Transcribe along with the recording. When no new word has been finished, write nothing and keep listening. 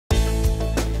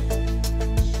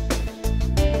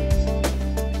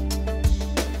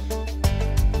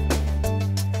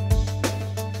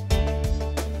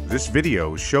This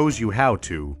video shows you how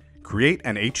to create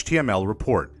an HTML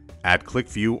report, add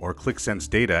QlikView or Qlik Sense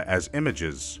data as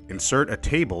images, insert a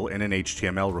table in an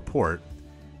HTML report,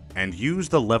 and use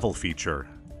the level feature.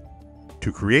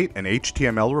 To create an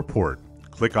HTML report,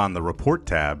 click on the Report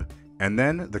tab and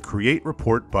then the Create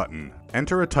Report button.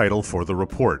 Enter a title for the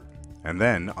report, and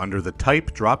then under the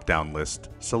Type drop-down list,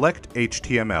 select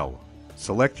HTML.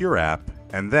 Select your app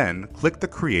and then click the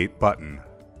Create button.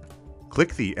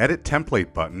 Click the Edit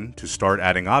Template button to start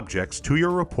adding objects to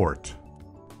your report.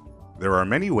 There are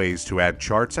many ways to add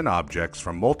charts and objects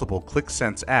from multiple Qlik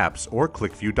Sense apps or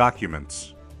QlikView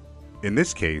documents. In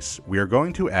this case, we are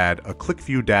going to add a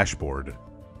QlikView dashboard.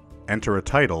 Enter a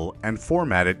title and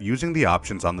format it using the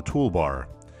options on the toolbar.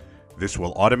 This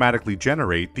will automatically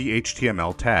generate the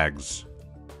HTML tags.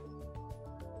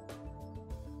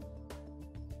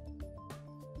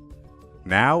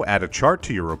 Now add a chart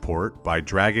to your report by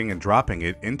dragging and dropping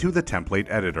it into the template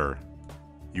editor.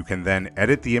 You can then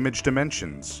edit the image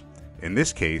dimensions. In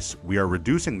this case, we are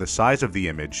reducing the size of the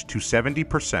image to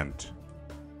 70%.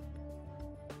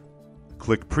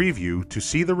 Click Preview to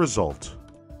see the result.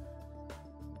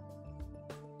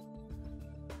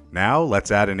 Now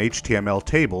let's add an HTML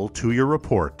table to your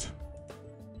report.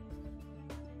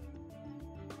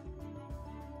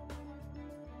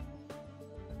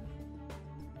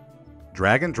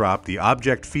 Drag and drop the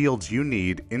object fields you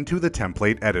need into the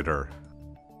template editor.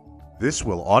 This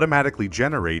will automatically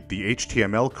generate the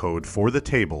HTML code for the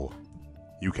table.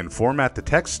 You can format the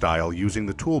text style using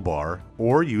the toolbar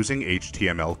or using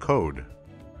HTML code.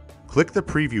 Click the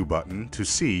Preview button to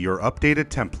see your updated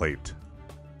template.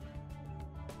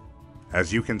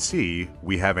 As you can see,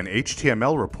 we have an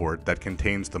HTML report that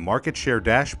contains the market share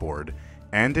dashboard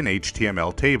and an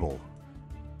HTML table.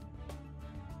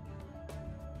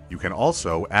 You can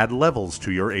also add levels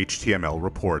to your HTML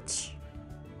reports.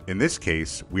 In this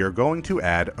case, we are going to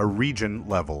add a region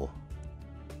level.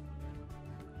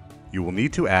 You will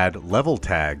need to add level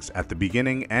tags at the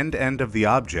beginning and end of the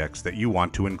objects that you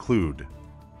want to include.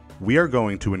 We are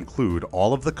going to include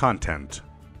all of the content.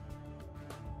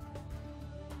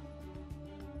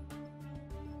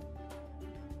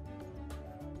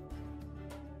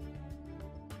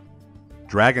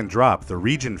 Drag and drop the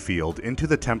region field into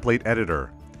the template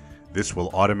editor. This will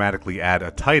automatically add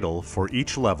a title for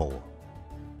each level.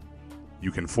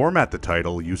 You can format the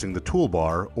title using the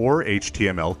toolbar or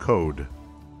HTML code.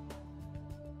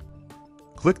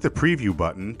 Click the Preview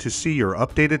button to see your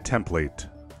updated template.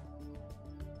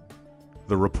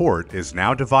 The report is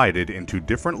now divided into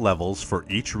different levels for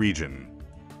each region.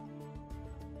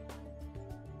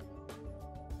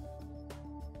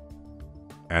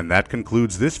 And that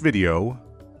concludes this video.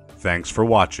 Thanks for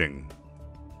watching.